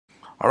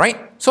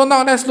Alright, so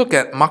now let's look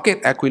at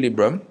market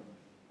equilibrium.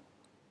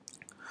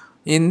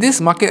 In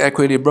this market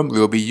equilibrium, we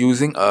will be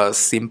using a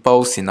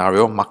simple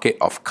scenario, market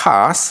of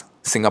cars,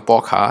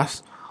 Singapore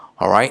cars.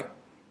 Alright,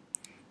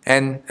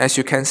 and as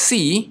you can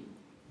see,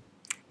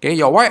 okay,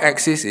 your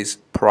y-axis is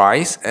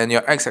price and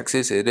your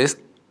x-axis it is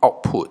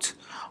output.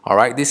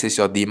 Alright, this is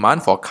your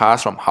demand for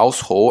cars from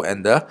household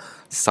and the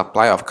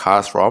supply of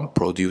cars from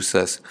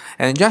producers.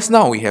 And just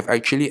now we have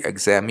actually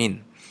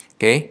examined,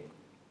 okay,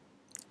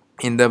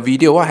 in the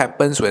video what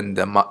happens when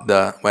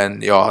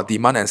when your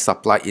demand and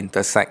supply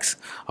intersects.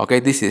 Okay,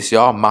 this is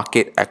your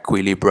market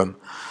equilibrium.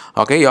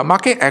 Okay, your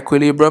market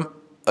equilibrium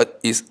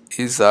is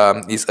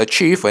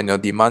achieved when your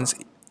demand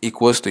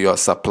equals to your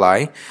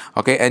supply.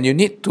 Okay, and you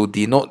need to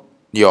denote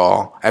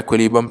your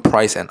equilibrium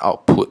price and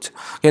output.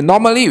 Okay,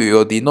 normally we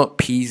will denote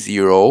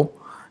P0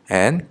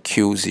 and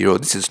Q0.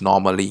 This is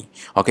normally.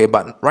 Okay,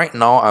 but right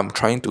now I'm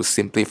trying to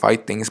simplify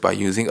things by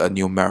using a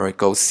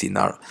numerical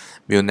scenario,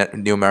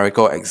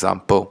 numerical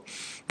example.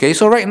 Okay,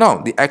 so right now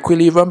the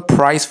equilibrium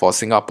price for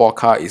Singapore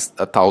car is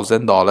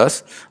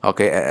 $1,000.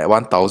 Okay, at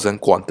 1,000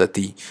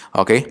 quantity.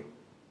 Okay.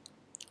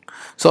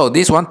 So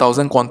this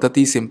 1,000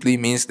 quantity simply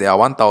means there are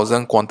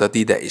 1,000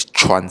 quantity that is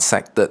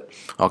transacted.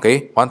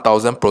 Okay,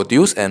 1,000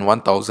 produced and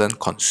 1,000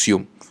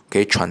 consumed.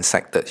 Okay,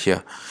 transacted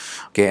here.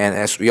 Okay, and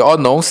as we all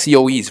know,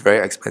 COE is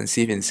very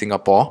expensive in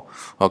Singapore.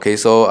 Okay,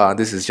 so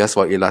this is just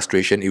for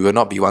illustration. It will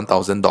not be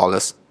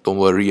 $1,000. Don't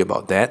worry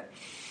about that.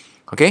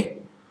 Okay,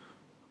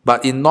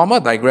 but in normal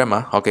diagram,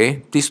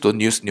 okay, please don't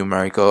use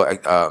numerical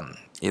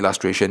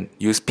illustration.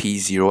 Use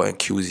P0 and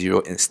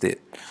Q0 instead.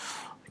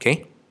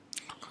 Okay,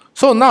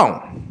 so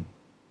now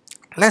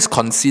let's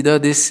consider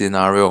this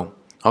scenario.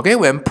 Okay,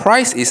 when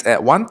price is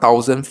at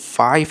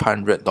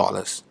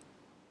 $1,500.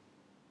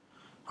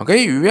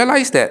 Okay, you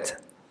realize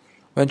that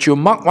when you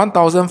mark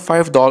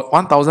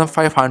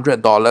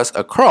 $1,500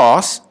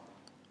 across,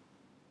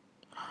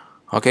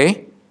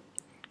 okay,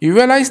 you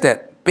realize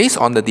that based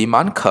on the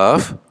demand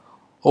curve,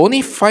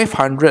 only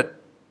 500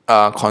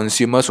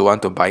 consumers who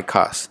want to buy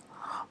cars.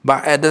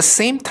 But at the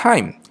same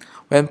time,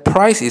 when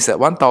price is at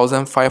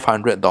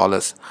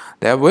 $1,500,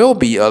 there will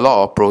be a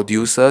lot of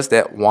producers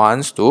that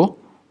wants to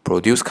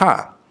produce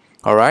car.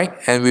 Alright,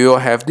 and we will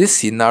have this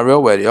scenario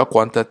where your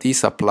quantity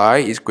supply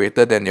is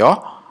greater than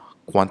your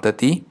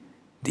quantity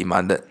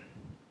demanded.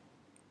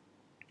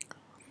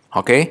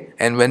 Okay,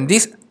 and when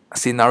this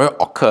scenario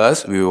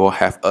occurs, we will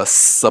have a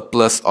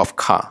surplus of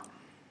car.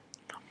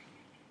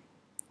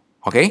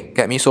 Okay,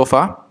 get me so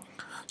far?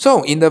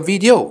 So in the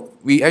video,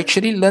 we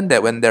actually learned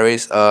that when there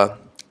is a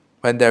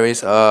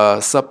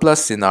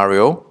surplus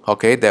scenario,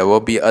 okay, there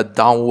will be a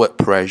downward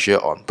pressure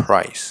on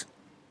price.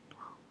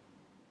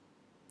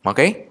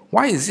 Okay,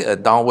 why is it a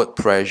downward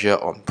pressure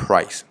on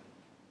price?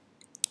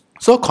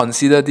 So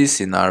consider this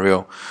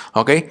scenario.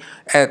 Okay,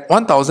 at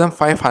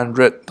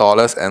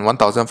 $1,500 and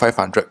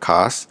 1,500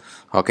 cars,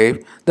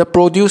 okay, the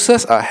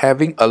producers are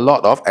having a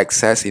lot of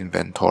excess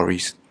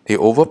inventories. They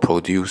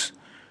overproduce.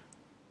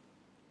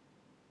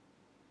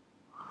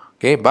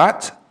 Okay,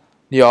 but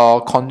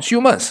your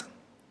consumers,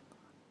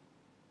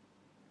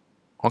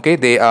 okay,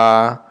 they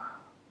are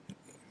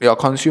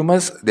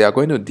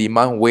going to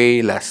demand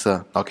way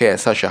lesser, okay, at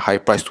such a high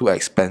price, too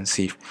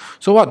expensive.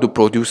 So what do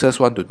producers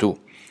want to do?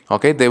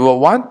 Okay, they will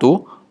want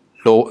to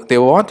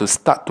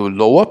start to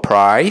lower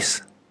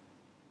price,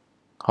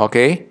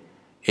 okay,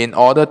 in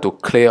order to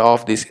clear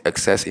off these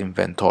excess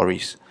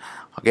inventories.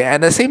 Okay, at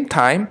the same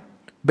time,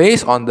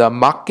 based on the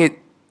market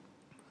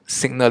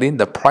signaling,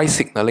 the price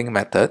signaling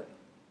method,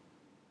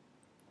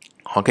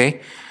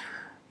 okay,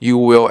 you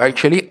will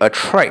actually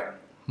attract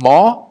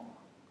more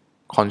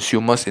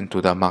consumers into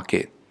the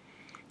market,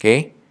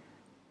 okay,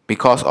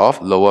 because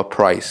of lower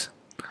price.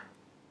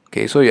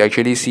 Okay, so you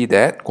actually see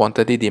that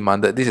quantity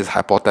demanded, this is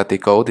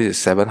hypothetical, this is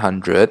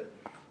 700,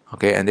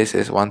 okay, and this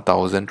is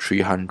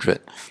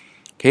 1,300.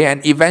 Okay,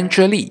 and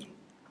eventually,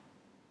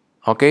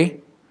 okay,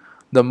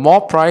 the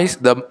more price,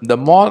 the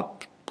more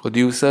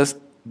producers,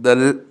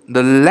 the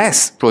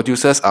less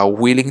producers are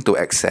willing to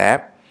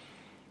accept,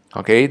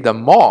 okay, the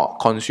more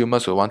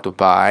consumers will want to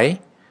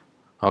buy,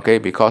 okay,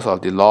 because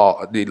of the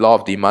law of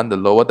demand. The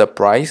lower the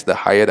price, the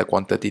higher the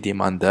quantity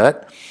demanded,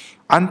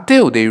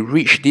 until they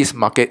reach this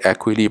market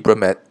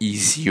equilibrium at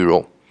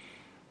E0.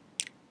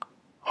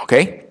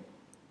 Okay,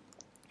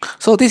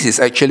 so this is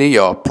actually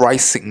your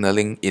price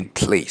signaling in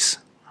place.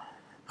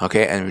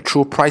 Okay, and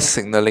through price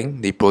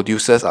signaling, the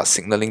producers are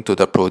signaling to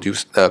the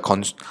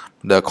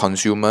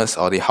consumers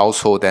or the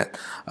household that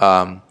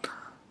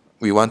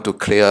we want to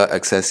clear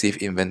excessive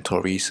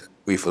inventories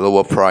with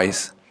lower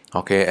price.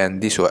 Okay, and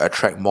this will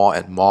attract more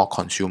and more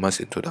consumers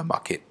into the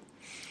market.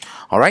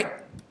 All right.